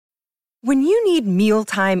When you need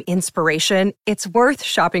mealtime inspiration, it's worth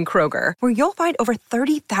shopping Kroger, where you'll find over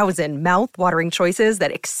 30,000 mouth-watering choices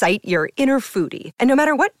that excite your inner foodie. And no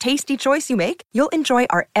matter what tasty choice you make, you'll enjoy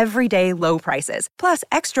our everyday low prices, plus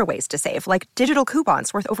extra ways to save, like digital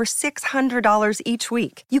coupons worth over $600 each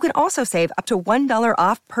week. You can also save up to $1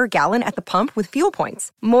 off per gallon at the pump with fuel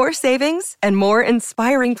points. More savings and more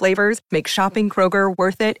inspiring flavors make shopping Kroger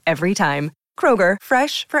worth it every time. Kroger,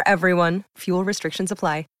 fresh for everyone. Fuel restrictions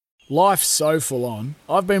apply. Life's so full on.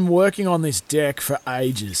 I've been working on this deck for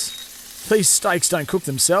ages. These steaks don't cook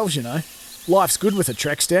themselves, you know. Life's good with a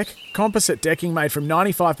Trex deck. Composite decking made from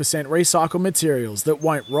 95% recycled materials that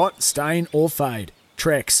won't rot, stain or fade.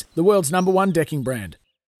 Trex, the world's #1 decking brand.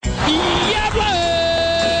 Ablett!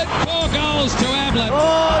 4 goals to Ablett.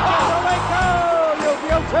 Oh, you're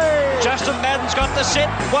guilty. Justin Madden's got the set.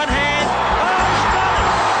 One hand.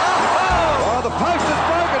 Oh, the post is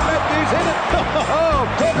broken. Matthews hit it. Oh,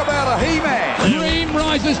 talk about a he-man. Dream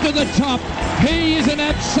rises to the top. He is an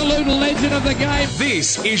absolute legend of the game.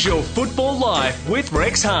 This is your Football Life with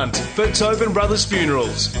Rex Hunt for Tobin Brothers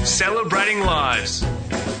Funerals, celebrating lives.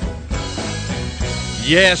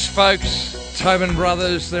 Yes, folks, Tobin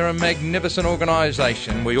Brothers, they're a magnificent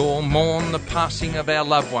organisation. We all mourn the passing of our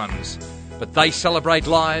loved ones, but they celebrate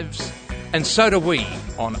lives, and so do we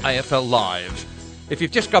on AFL Live. If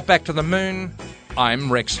you've just got back to the moon,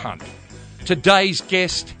 I'm Rex Hunt. Today's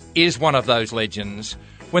guest is one of those legends.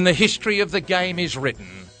 When the history of the game is written,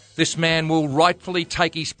 this man will rightfully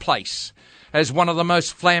take his place as one of the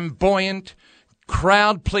most flamboyant,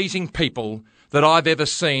 crowd-pleasing people that I've ever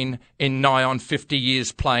seen in nigh on 50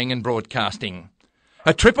 years playing and broadcasting.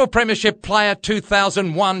 A triple premiership player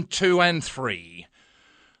 2001, 2 and 3.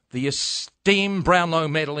 The esteemed Brownlow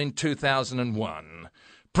medal in 2001.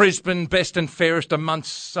 Brisbane best and fairest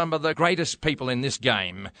amongst some of the greatest people in this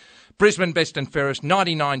game. Brisbane best and fairest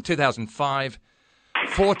 99, 2005.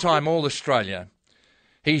 4-time All-Australia.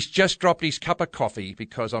 He's just dropped his cup of coffee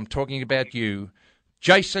because I'm talking about you.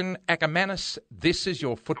 Jason Ackermanis, this is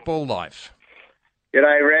your Football Life.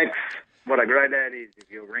 G'day, Rex. What a great day it is. If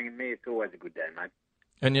you're ringing me, it's always a good day, mate.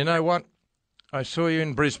 And you know what? I saw you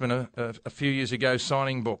in Brisbane a few years ago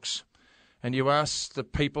signing books, and you asked the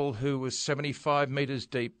people who were 75 metres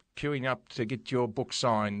deep queuing up to get your book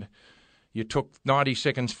signed. You took 90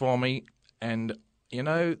 seconds for me, and you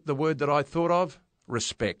know the word that I thought of?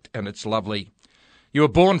 Respect, and it's lovely. You were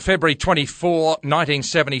born February 24,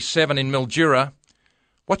 1977 in Mildura.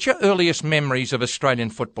 What's your earliest memories of Australian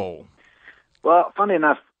football? Well, funny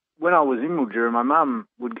enough, when I was in Mildura, my mum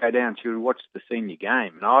would go down, she would watch the senior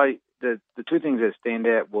game. And the two things that stand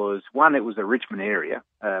out was, one, it was the Richmond area,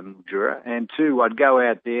 Mildura, and two, I'd go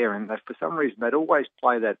out there and for some reason they'd always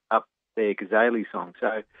play that Up There Kazali song.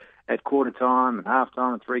 So at quarter time and half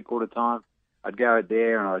time and three-quarter time, I'd go out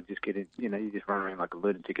there and I'd just get it, you just run around like a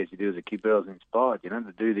lunatic as you do as a kid, but I was inspired,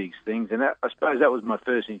 to do these things. And I suppose that was my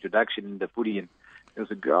first introduction into footy. And there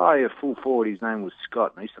was a guy, a full forward, his name was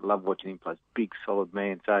Scott, and I used to love watching him play. Big, solid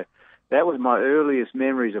man. So that was my earliest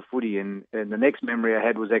memories of footy. And the next memory I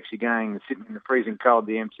had was actually going and sitting in the freezing cold of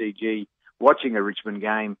the MCG, watching a Richmond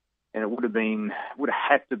game, and it would have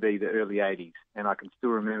had to be the early 80s. And I can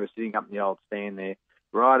still remember sitting up in the old stand there,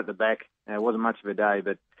 right at the back. And it wasn't much of a day,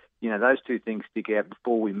 but those two things stick out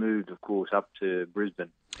before we moved, of course, up to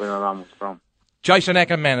Brisbane, where my mum was from. Jason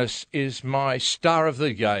Ackermanis is my star of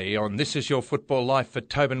the day on This Is Your Football Life for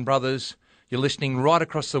Tobin Brothers. You're listening right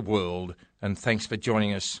across the world, and thanks for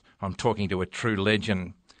joining us. I'm talking to a true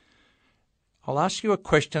legend. I'll ask you a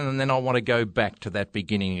question, and then I want to go back to that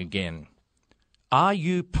beginning again. Are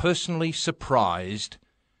you personally surprised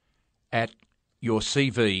at your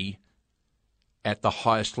CV at the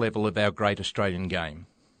highest level of our great Australian game?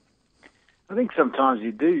 I think sometimes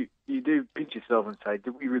you do pinch yourself and say,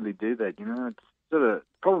 did we really do that? It's sort of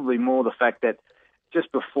probably more the fact that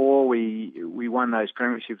just before we won those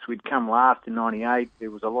premierships, we'd come last in 98.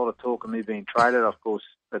 There was a lot of talk of me being traded. Of course,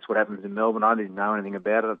 that's what happens in Melbourne. I didn't know anything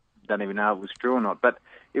about it. I don't even know if it was true or not. But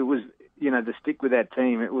it was, to stick with that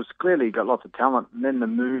team, it was clearly got lots of talent. And then the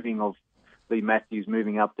moving of Lee Matthews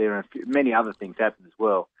moving up there and many other things happened as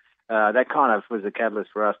well. That kind of was a catalyst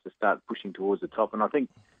for us to start pushing towards the top. And I think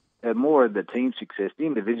more of the team success, the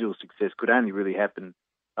individual success could only really happen.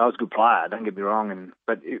 I was a good player, don't get me wrong,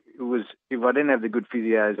 but it was, if I didn't have the good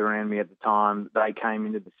physios around me at the time, they came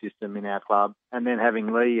into the system in our club, and then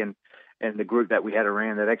having Lee and the group that we had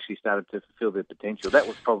around that actually started to fulfil their potential. That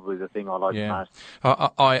was probably the thing I liked most.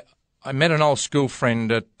 I met an old school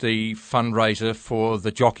friend at the fundraiser for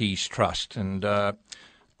the Jockeys Trust, and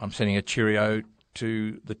I'm sending a cheerio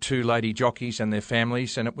to the two lady jockeys and their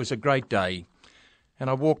families, and it was a great day. And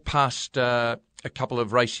I walked past a couple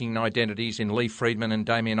of racing identities in Lee Friedman and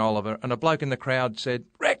Damien Oliver, and a bloke in the crowd said,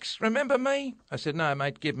 "Rex, remember me?" I said, "No,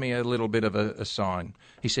 mate, give me a little bit of a sign."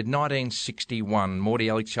 He said, 1961,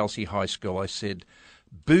 Mordialloc Chelsea High School. I said,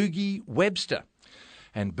 Boogie Webster.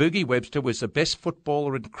 And Boogie Webster was the best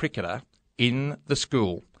footballer and cricketer in the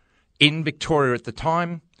school. In Victoria at the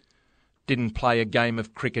time, didn't play a game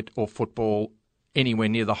of cricket or football anywhere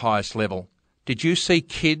near the highest level. Did you see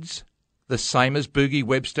kids the same as Boogie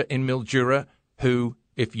Webster in Mildura who,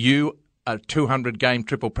 if you, a 200-game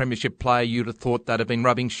triple premiership player, you'd have thought they'd have been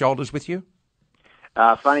rubbing shoulders with you?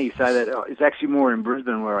 Funny you say that. It's actually more in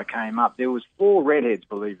Brisbane where I came up. There was 4 redheads,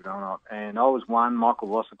 believe it or not, and I was one, Michael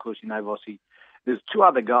Voss, of course, you know Vossi. There's 2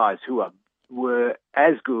 other guys who were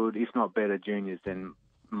as good, if not better, juniors than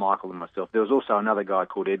Michael and myself. There was also another guy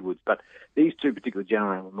called Edwards, but these 2 particular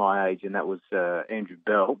gentlemen were my age, and that was Andrew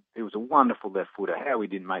Bell. He was a wonderful left footer. How he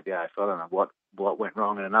didn't make the AFL, I don't know what went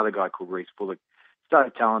wrong, and another guy called Reece Bullock. So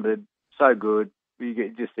talented, so good.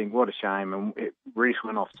 You just think, what a shame. And Reece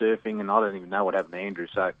went off surfing, and I don't even know what happened to Andrew.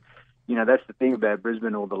 So, you know, that's the thing about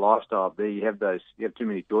Brisbane or the lifestyle up there. You have too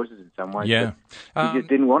many choices in some ways. Yeah. You just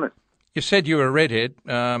didn't want it. You said you were a redhead.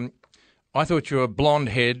 I thought you were a blonde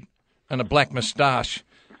head and a black moustache.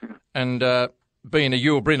 And being a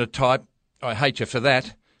Yul Brynner type, I hate you for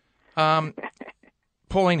that.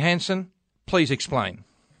 Pauline Hanson, please explain.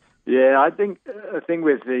 Yeah, I think the thing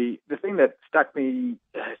with the thing that stuck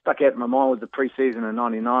out in my mind was the pre-season of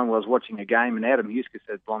 '99. Was watching a game and Adam Huskis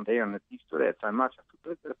had blonde hair and he stood out so much. I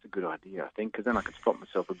thought that's a good idea, I think, because then I could spot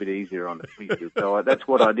myself a bit easier on the field. So that's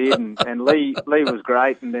what I did. And Lee was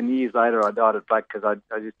great. And then years later, I dyed it black because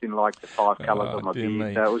I just didn't like the 5 colours on my beard.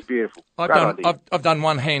 Me. So it was beautiful. I've done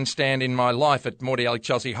one handstand in my life at Mordialloc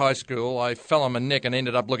Chelsea High School. I fell on my neck and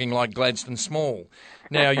ended up looking like Gladstone Small.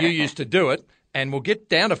 Now you used to do it. And we'll get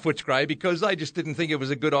down to Footscray because they just didn't think it was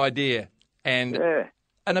a good idea. And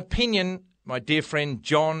an opinion, my dear friend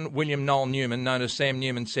John William Noel Newman, known as Sam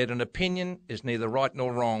Newman, said, an opinion is neither right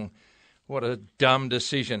nor wrong. What a dumb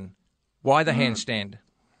decision. Why the handstand?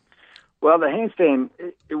 Well, the handstand,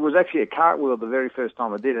 it was actually a cartwheel the very first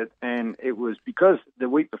time I did it. And it was because the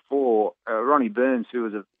week before, Ronnie Burns, who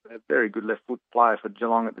was a very good left foot player for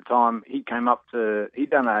Geelong at the time, he came up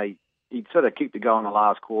He'd sort of kicked the goal in the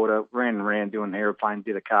last quarter, ran around doing an aeroplane,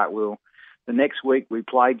 did a cartwheel. The next week we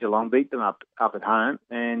played Geelong, beat them up at home,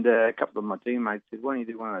 and a couple of my teammates said, "Why don't you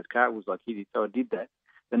do one of those cartwheels like he did?" So I did that.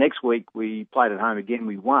 The next week we played at home again.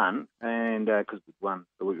 We won, and because we won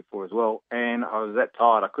the week before as well. And I was that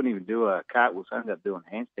tired I couldn't even do a cartwheel, so I ended up doing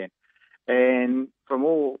a handstand. And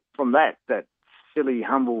from that silly,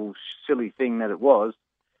 humble, silly thing that it was.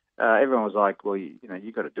 Everyone was like, well, you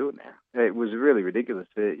got to do it now. It was really ridiculous.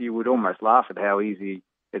 You would almost laugh at how easy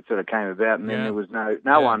it sort of came about, and then there was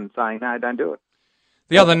no one saying, no, don't do it.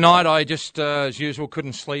 The other night, I just, as usual,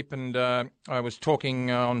 couldn't sleep, and I was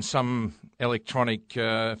talking on some electronic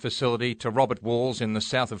facility to Robert Walls in the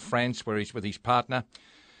south of France, where he's with his partner.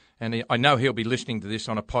 And I know he'll be listening to this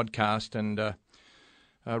on a podcast. And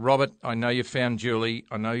Robert, I know you found Julie.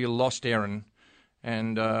 I know you lost Erin.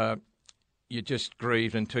 And you just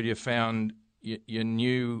grieved until you found your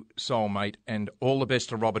new soulmate, and all the best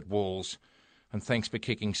to Robert Walls. And thanks for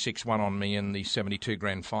kicking 6-1 on me in the 72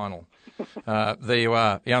 grand final. There you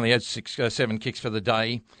are. He only had 7 kicks for the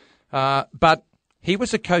day. But he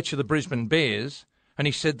was the coach of the Brisbane Bears, and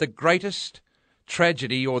he said the greatest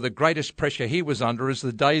tragedy or the greatest pressure he was under is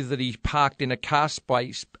the day that he parked in a car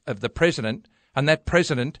space of the president, and that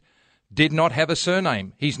president did not have a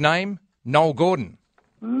surname. His name, Noel Gordon.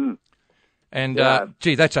 Mm. And,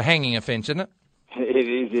 gee, that's a hanging offence, isn't it? It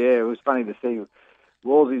is, yeah. It was funny to see.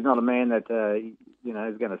 Wallsy's not a man that,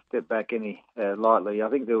 is going to step back any lightly. I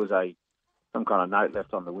think there was some kind of note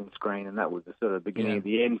left on the windscreen, and that was the sort of beginning of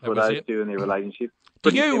the end for those two in their relationship. Do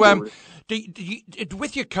you,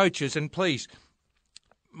 with your coaches, and please,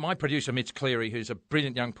 my producer, Mitch Cleary, who's a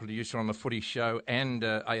brilliant young producer on the Footy Show and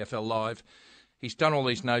AFL Live, he's done all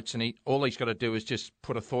these notes, and all he's got to do is just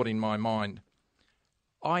put a thought in my mind.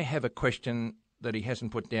 I have a question that he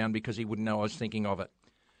hasn't put down because he wouldn't know I was thinking of it.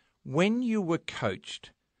 When you were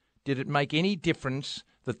coached, did it make any difference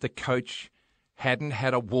that the coach hadn't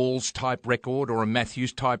had a Walls-type record or a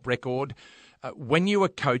Matthews-type record? When you were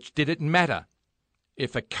coached, did it matter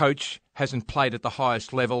if a coach hasn't played at the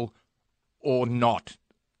highest level or not?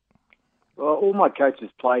 Well, all my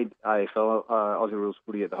coaches played AFL, Aussie Rules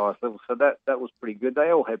footy at the highest level, so that was pretty good.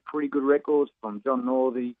 They all had pretty good records, from John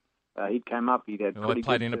Northey. He came up, he'd had pretty good...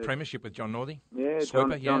 I played in a premiership with John Northey. Yeah,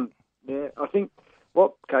 John, I think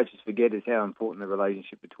what coaches forget is how important the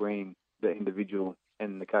relationship between the individual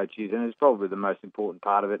and the coach is, and it's probably the most important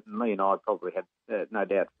part of it. And me and I probably had, no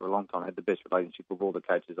doubt, for a long time, had the best relationship with all the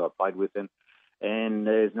coaches I played with, and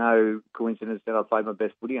there's no coincidence that I played my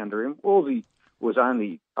best footy under him. Wolsey was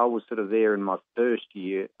I was sort of there in my first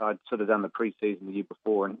year. I'd sort of done the pre-season the year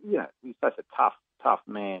before, and he's such a tough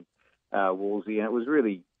man, Wolsey, and it was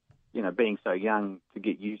really, being so young to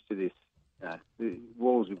get used to this.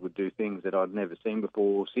 Wolsey would do things that I'd never seen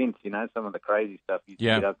before or since, some of the crazy stuff you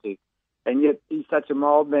get up to. And yet he's such a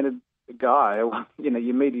mild-mannered guy.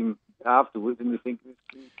 You meet him afterwards and you think,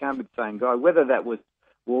 this can't be the same guy. Whether that was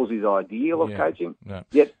Wolsey's ideal of coaching,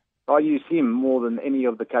 yet I use him more than any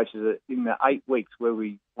of the coaches. In the 8 weeks where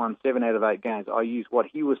we won 7 out of 8 games, I use what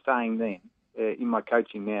he was saying then in my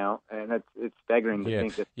coaching now, and it's staggering to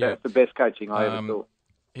think that that's the best coaching I ever saw.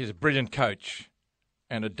 He's a brilliant coach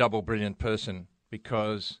and a double brilliant person,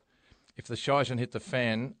 because if the Shizen hit the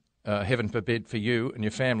fan, heaven forbid for you and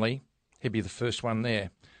your family, he'd be the first one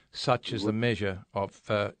there. Such is the measure of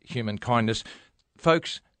human kindness.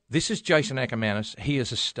 Folks, this is Jason Akermanis. He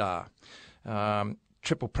is a star.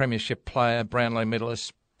 Triple premiership player, Brownlow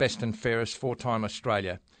medalist, best and fairest, 4-time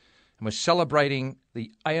Australia. And we're celebrating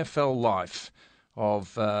the AFL life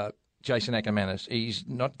of Jason Akermanis. He's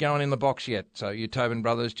not going in the box yet, so you Tobin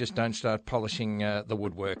brothers just don't start polishing the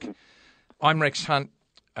woodwork. I'm Rex Hunt,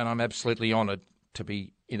 and I'm absolutely honoured to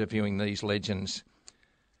be interviewing these legends.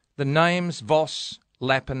 The names Voss,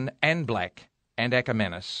 Lappin and Black and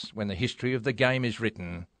Akermanis, when the history of the game is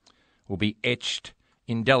written, will be etched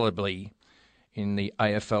indelibly in the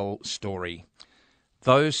AFL story.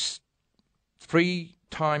 Those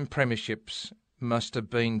 3-time premierships must have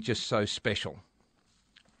been just so special.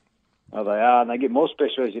 Oh, they are, and they get more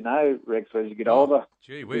special, as you know, Rex, as you get older.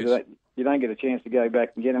 Gee whiz. You don't get a chance to go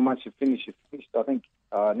back and get them. Once you finish, you're finished. I think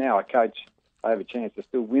now I coach, I have a chance to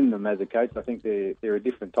still win them as a coach. I think they're a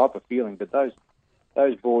different type of feeling, but those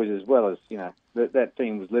boys, as well as, that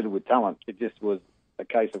team was littered with talent. It just was a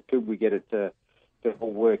case of, could we get it to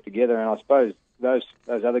all work together? And I suppose those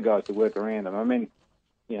other guys to work around them. I mean,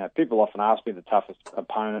 people often ask me the toughest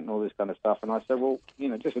opponent and all this kind of stuff, and I say, well,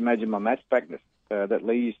 just imagine my match practice that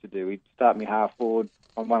Lee used to do. He'd start me half forward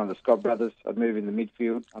on one of the Scott brothers. I'd move in the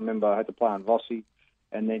midfield. I remember I had to play on Vossi,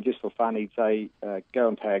 and then just for fun, he'd say, go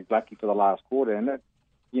and tag Blackie for the last quarter. And that,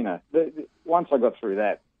 once I got through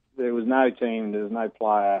that, there was no team, there was no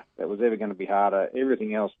player that was ever going to be harder.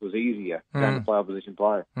 Everything else was easier than to play opposition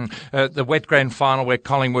player. The wet grand final where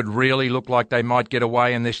Collingwood really looked like they might get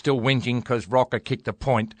away, and they're still whinging because Rocker kicked a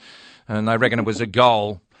point and they reckon it was a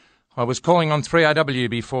goal. I was calling on 3AW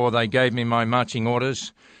before they gave me my marching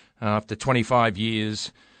orders. After 25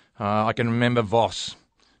 years, I can remember Voss,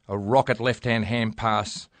 a rocket left-hand hand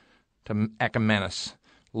pass to Akermanis,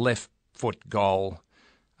 left foot goal.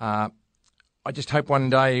 I just hope one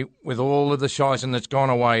day, with all of the Shizen that's gone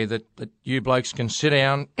away, that you blokes can sit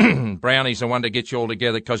down. Brownie's the one to get you all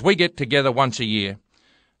together, because we get together once a year.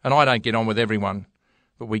 And I don't get on with everyone,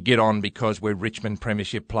 but we get on because we're Richmond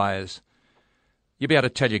Premiership players. You'll be able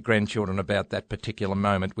to tell your grandchildren about that particular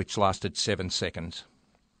moment, which lasted 7 seconds.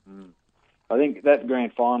 I think that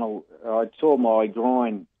grand final, I tore my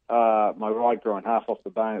groin, my right groin, half off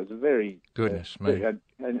the bone. It was a very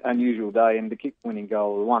unusual day, and the kick-winning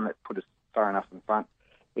goal, the one that put us far enough in front,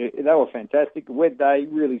 they were fantastic. A wet day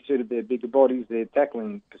really suited their bigger bodies. Their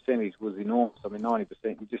tackling percentage was enormous. I mean, 90%.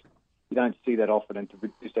 You don't see that often, and to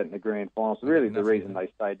produce that in the grand final. So really the reason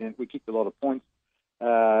they stayed in. We kicked a lot of points.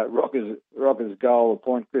 Rocker's goal, a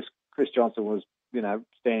point. Chris Johnson was,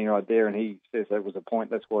 standing right there, and he says that was a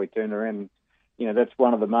point. That's why he turned around. And, that's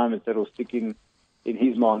one of the moments that'll stick in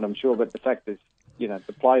his mind, I'm sure. But the fact is,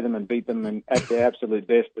 to play them and beat them and at their absolute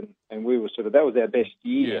best, and we were that was our best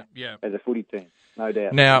year as a footy team, no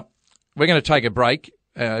doubt. Now, we're going to take a break,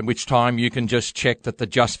 at which time you can just check that the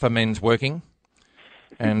Just for Men's working.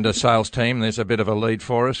 And a sales team, there's a bit of a lead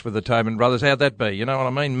for us with the Tobin brothers. How'd that be? You know what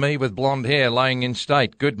I mean? Me with blonde hair laying in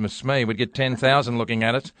state. Goodness me, we'd get 10,000 looking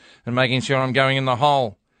at it and making sure I'm going in the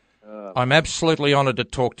hole. I'm absolutely honoured to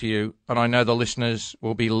talk to you, and I know the listeners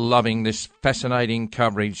will be loving this fascinating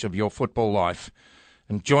coverage of your football life.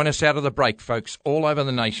 And join us out of the break, folks, all over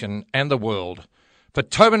the nation and the world, for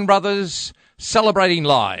Tobin Brothers Celebrating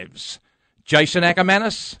Lives. Jason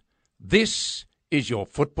Akermanis, this is your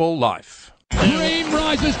football life. Dream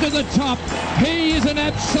rises to the top. He is an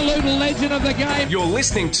absolute legend of the game. You're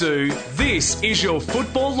listening to This Is Your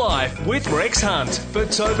Football Life with Rex Hunt for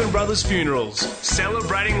Tobin Brothers Funerals,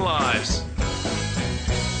 celebrating lives.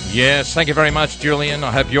 Yes, thank you very much, Julian.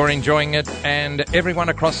 I hope you're enjoying it, and everyone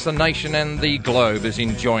across the nation and the globe is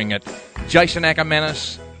enjoying it. Jason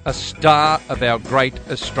Akermanis, a star of our great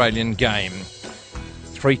Australian game.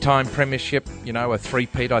 three-time premiership, a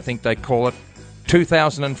three-peat, I think they call it.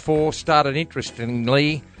 2004 started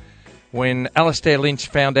interestingly when Alastair Lynch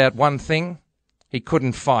found out one thing: he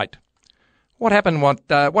couldn't fight. What happened?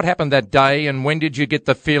 What happened that day, and when did you get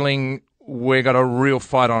the feeling we've got a real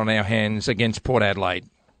fight on our hands against Port Adelaide?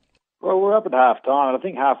 Well, we're up at half time, and I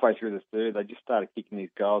think halfway through the third, they just started kicking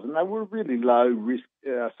these goals, and they were really high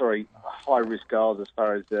risk goals as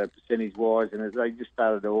far as percentage wise, and as they just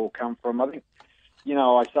started to all come from. I think,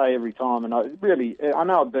 I say every time, and I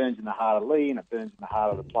know it burns in the heart of Lee, and it burns in the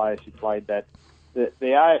heart of the players who played that. The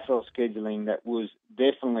AFL scheduling that was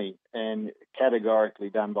definitely and categorically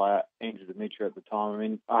done by Andrew Demetriou at the time. I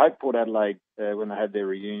mean, I hope Port Adelaide, when they had their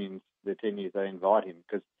reunions, their 10 years, they invite him,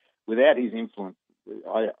 because without his influence,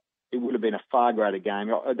 it would have been a far greater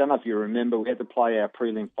game. I don't know if you remember, we had to play our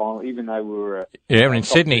prelim final, even though we were in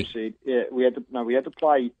Sydney. Yeah, we had to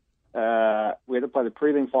play the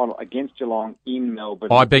prelim final against Geelong in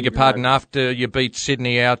Melbourne. I beg your pardon. After you beat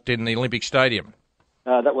Sydney out in the Olympic Stadium.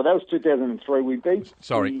 That was 2003. We beat.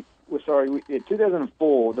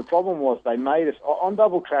 2004. The problem was they made us on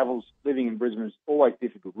double travels. Living in Brisbane is always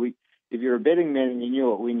difficult. If you're a betting man and you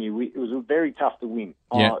knew it, it was very tough to win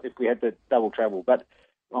if we had to double travel. But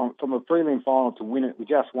from a prelim final to win it, we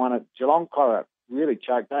just won it. Geelong really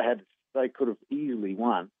choked. They could have easily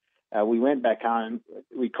won. We went back home.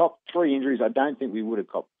 We copped 3 injuries. I don't think we would have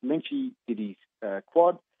copped. Lynchy did his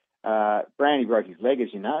quad. Brownie broke his leg,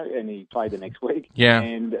 as you know, and he played the next week. Yeah.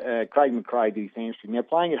 And Craig McRae did his hamstring. Now,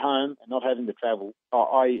 playing at home and not having to travel,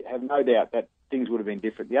 I have no doubt that things would have been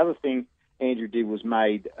different. The other thing Andrew did was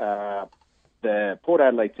made the Port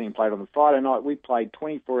Adelaide team played on the Friday night. We played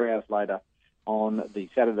 24 hours later on the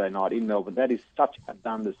Saturday night in Melbourne. That is such a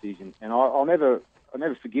dumb decision, and I'll never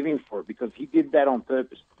forgive him for it, because he did that on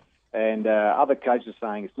purpose. And other coaches are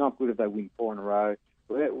saying it's not good if they win 4 in a row.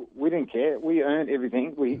 We didn't care. We earned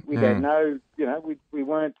everything. We had no, we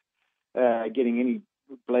weren't getting any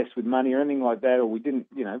blessed with money or anything like that, or we didn't,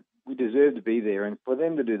 we deserved to be there. And for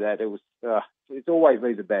them to do that, it was, it always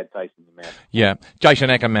leaves a bad taste in the mouth. Yeah. Jason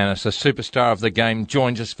Ackermanis, a superstar of the game,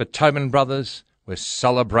 joins us for Tobin Brothers. We're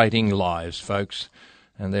celebrating lives, folks,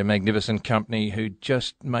 and their magnificent company who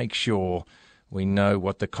just make sure we know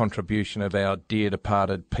what the contribution of our dear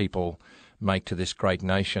departed people make to this great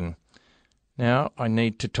nation. Now, I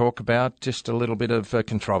need to talk about just a little bit of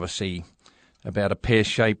controversy about a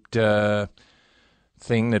pear-shaped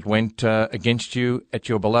thing that went against you at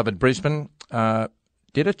your beloved Brisbane.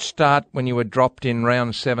 Did it start when you were dropped in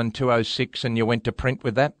round 7, 206, and you went to print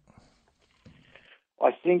with that?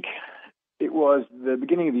 I think it was the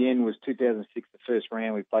beginning of the end was 2006, the first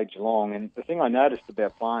round we played Geelong. And the thing I noticed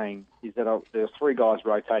about playing is that there were 3 guys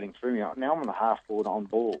rotating through me. Now I'm on the half forward on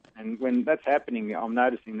ball. And when that's happening, I'm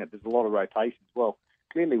noticing that there's a lot of rotations. Well,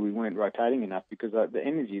 clearly we weren't rotating enough, because the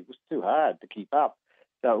energy was too hard to keep up.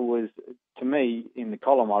 So it was, to me, in the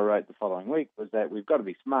column I wrote the following week, was that we've got to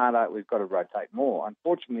be smarter, we've got to rotate more.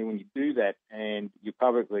 Unfortunately, when you do that and you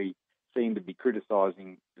publicly seem to be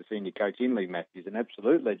criticising the senior coach in Lee Matthews, an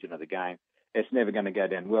absolute legend of the game, it's never going to go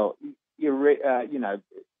down well.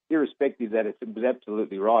 Irrespective that it was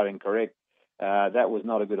absolutely right and correct, that was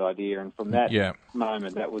not a good idea. And from that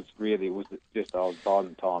moment, it was just old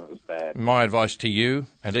biding time. It was bad. My advice to you,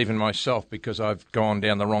 and even myself, because I've gone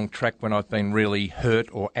down the wrong track when I've been really hurt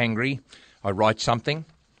or angry, I write something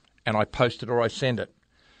and I post it or I send it.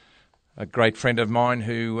 A great friend of mine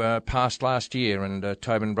who passed last year, and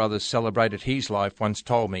Tobin Brothers celebrated his life, once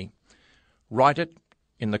told me, write it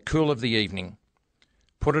in the cool of the evening,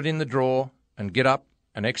 put it in the drawer and get up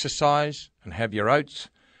and exercise and have your oats,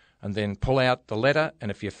 and then pull out the letter,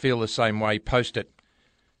 and if you feel the same way, post it.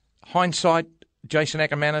 Hindsight, Jason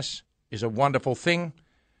Ackermanis, is a wonderful thing.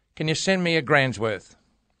 Can you send me a grand's worth?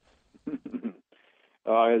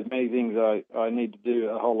 There's many things I need to do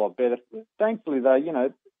a whole lot better. Thankfully,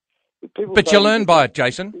 though, people. But you learn by it,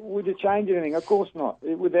 Jason. Would you change anything? Of course not.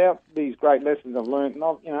 Without these great lessons I've learned,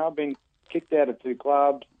 and I've been kicked out of 2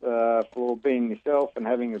 clubs for being myself and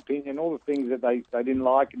having an opinion, all the things that they didn't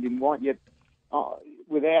like and didn't want. Yet,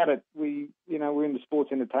 without it, we're in the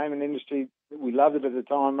sports entertainment industry. We loved it at the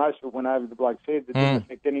time. Most of it went over, the bloke said. It didn't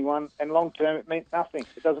affect anyone. And long term, it meant nothing.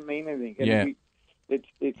 It doesn't mean anything. And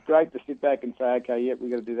it's great to sit back and say, okay,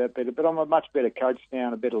 we've got to do that better. But I'm a much better coach now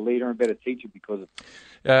and a better leader and a better teacher because of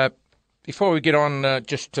it. Before we get on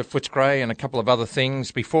just to Footscray and a couple of other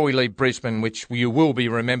things, before we leave Brisbane, which you will be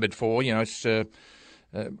remembered for, it's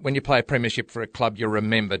when you play a premiership for a club, you're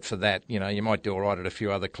remembered for that. You might do all right at a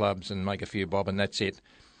few other clubs and make a few bob, and that's it.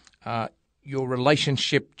 Your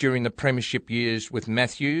relationship during the premiership years with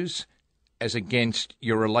Matthews as against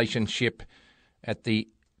your relationship at the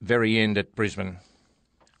very end at Brisbane?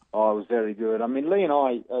 Oh, it was very good. I mean, Lee and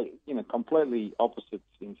I, completely opposites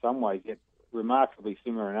in some ways, yet remarkably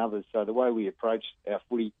similar in others. So the way we approach our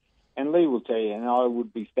footy, and Lee will tell you, and I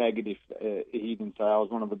would be staggered if he didn't say I was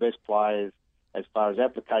one of the best players as far as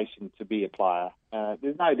application to be a player.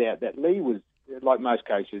 There's no doubt that Lee was, like most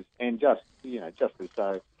coaches, and just as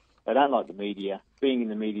so, they don't like the media. Being in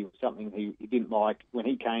the media was something he didn't like. When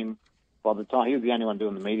he came, by the time he was the only one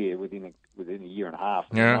doing the media within a year and a half.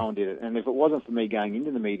 Yeah. No one did it. And if it wasn't for me going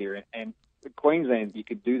into the media, and Queensland, you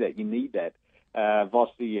could do that. You need that.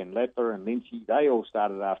 Vossi and Lepper and Lynchy, they all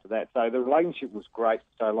started after that. So the relationship was great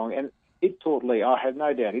for so long. And it taught Lee, I have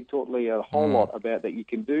no doubt, it taught Lee a whole lot about that you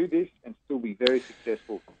can do this and still be very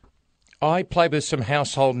successful. I played with some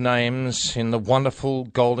household names in the wonderful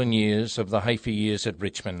golden years of the Hafey years at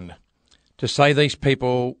Richmond. To say these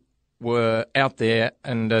people were out there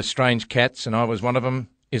and strange cats, and I was one of them,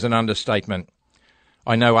 is an understatement.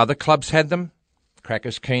 I know other clubs had them,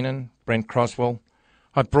 Crackers Keenan, Brent Croswell.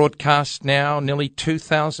 I've broadcast now nearly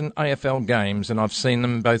 2,000 AFL games, and I've seen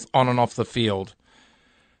them both on and off the field.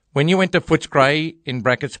 When you went to Footscray, in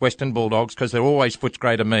brackets Western Bulldogs, because they're always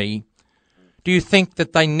Footscray to me, do you think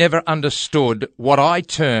that they never understood what I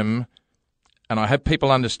term, and I hope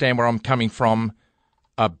people understand where I'm coming from,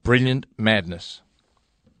 a brilliant madness?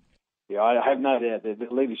 Yeah, I have no doubt that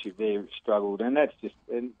the leadership there struggled, and that's just,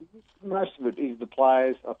 and most of it is the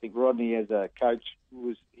players. I think Rodney, as a coach,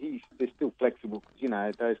 they're still flexible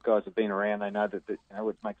because those guys have been around. They know that it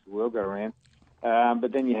makes the world go around.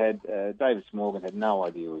 But then you had David Smorgan had no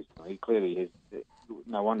idea what he was doing. He clearly has.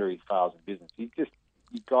 No wonder he fails in business.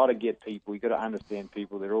 You got to get people. You got to understand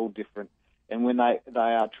people. They're all different, and when they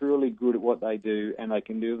are truly good at what they do, and they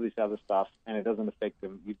can do this other stuff, and it doesn't affect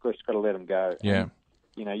them, you've just got to let them go. Yeah. And,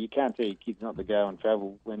 you can't tell your kids not to go and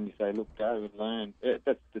travel when you say, look, go and learn.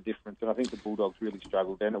 That's the difference. And I think the Bulldogs really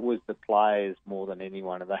struggled. And it was the players more than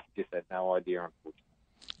anyone, and they just had no idea, unfortunately.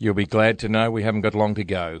 You'll be glad to know we haven't got long to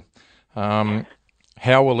go.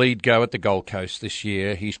 How will he go at the Gold Coast this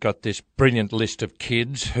year? He's got this brilliant list of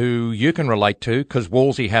kids who you can relate to because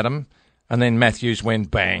Wolsey had them, and then Matthews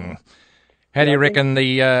went bang. How do you reckon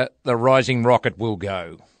the rising rocket will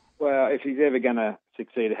go? Well, if he's ever going to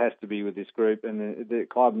succeed, it has to be with this group, and the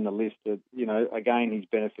club and the list. Again, he's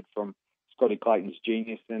benefited from Scotty Clayton's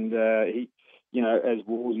genius, and he, as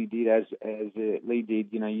Wolsey did, as Lee did.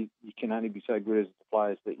 You can only be so good as the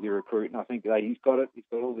players that you recruit, and I think he's got it. He's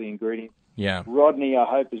got all the ingredients. Yeah. Rodney, I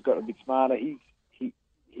hope, has got a bit smarter.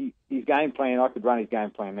 His game plan, I could run his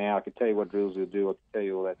game plan now. I could tell you what drills he'll do. I could tell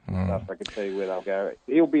you all that stuff. I could tell you where they'll go.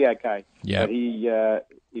 He'll be okay. Yeah. But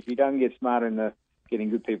if he doesn't get smarter in getting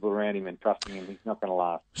good people around him and trusting him, he's not going to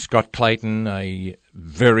last. Scott Clayton, a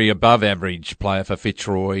very above-average player for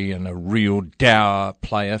Fitzroy and a real dour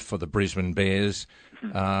player for the Brisbane Bears.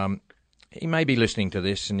 He may be listening to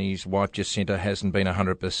this, and his wife Jacinta hasn't been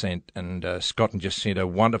 100%, and Scott and Jacinta,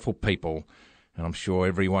 wonderful people, and I'm sure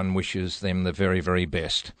everyone wishes them the very, very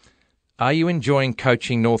best. Are you enjoying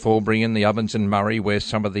coaching North Albury and the Ovens and Murray, where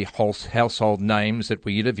some of the household names that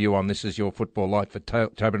we interview on This Is Your Football Life for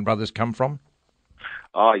Tobin Brothers come from?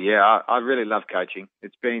 Oh yeah, I really love coaching.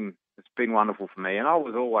 It's been wonderful for me, and I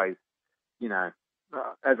was always,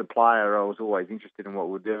 as a player, I was always interested in what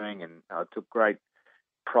we were doing, and I took great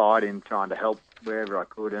pride in trying to help wherever I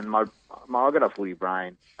could. And I got a footy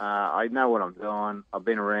brain. I know what I'm doing. I've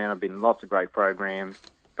been around. I've been in lots of great programs,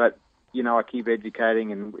 but I keep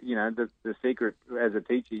educating, and the secret as a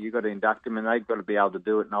teacher, you've got to induct them, and they've got to be able to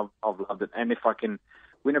do it. And I've loved it. And if I can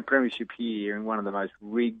win a premiership here in one of the most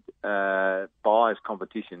rigged, biased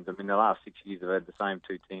competitions. I mean, the last 6 years I've had the same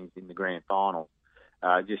two teams in the grand final.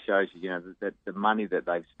 It just shows you, that the money that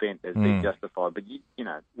they've spent has been justified. But,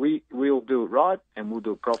 we'll do it right and we'll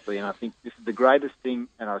do it properly. And I think this is the greatest thing,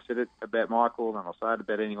 and I said it about Michael and I'll say it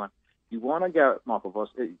about anyone. You want to go, Michael Voss,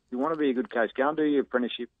 you want to be a good coach, go and do your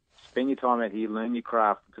apprenticeship, spend your time out here, learn your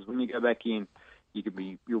craft, because when you go back in,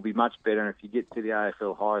 you'll be much better. And if you get to the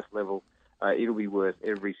AFL highest level, it'll be worth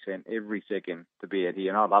every cent, every second to be out here,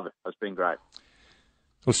 and I love it. It's been great.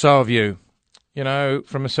 Well, so have you.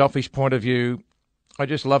 From a selfish point of view, I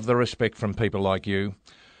just love the respect from people like you.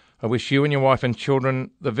 I wish you and your wife and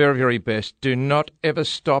children the very, very best. Do not ever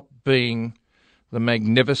stop being the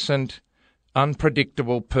magnificent,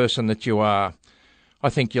 unpredictable person that you are. I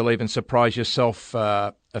think you'll even surprise yourself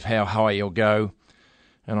of how high you'll go,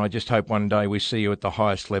 and I just hope one day we see you at the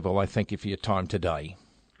highest level. I thank you for your time today.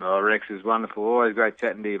 Oh, Rex, is wonderful. Always great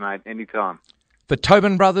chatting to you, mate. Anytime. The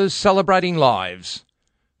Tobin Brothers celebrating lives.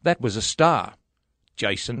 That was a star,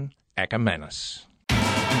 Jason Ackermanis.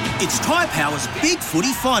 It's Tyre Power's Big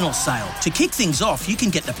Footy Final Sale. To kick things off, you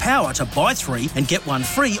can get the power to buy 3 and get 1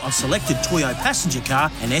 free on selected Toyo passenger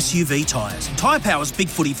car and SUV tyres. Tyre Power's Big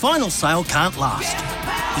Footy Final Sale can't last.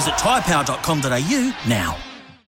 Visit tyrepower.com.au now.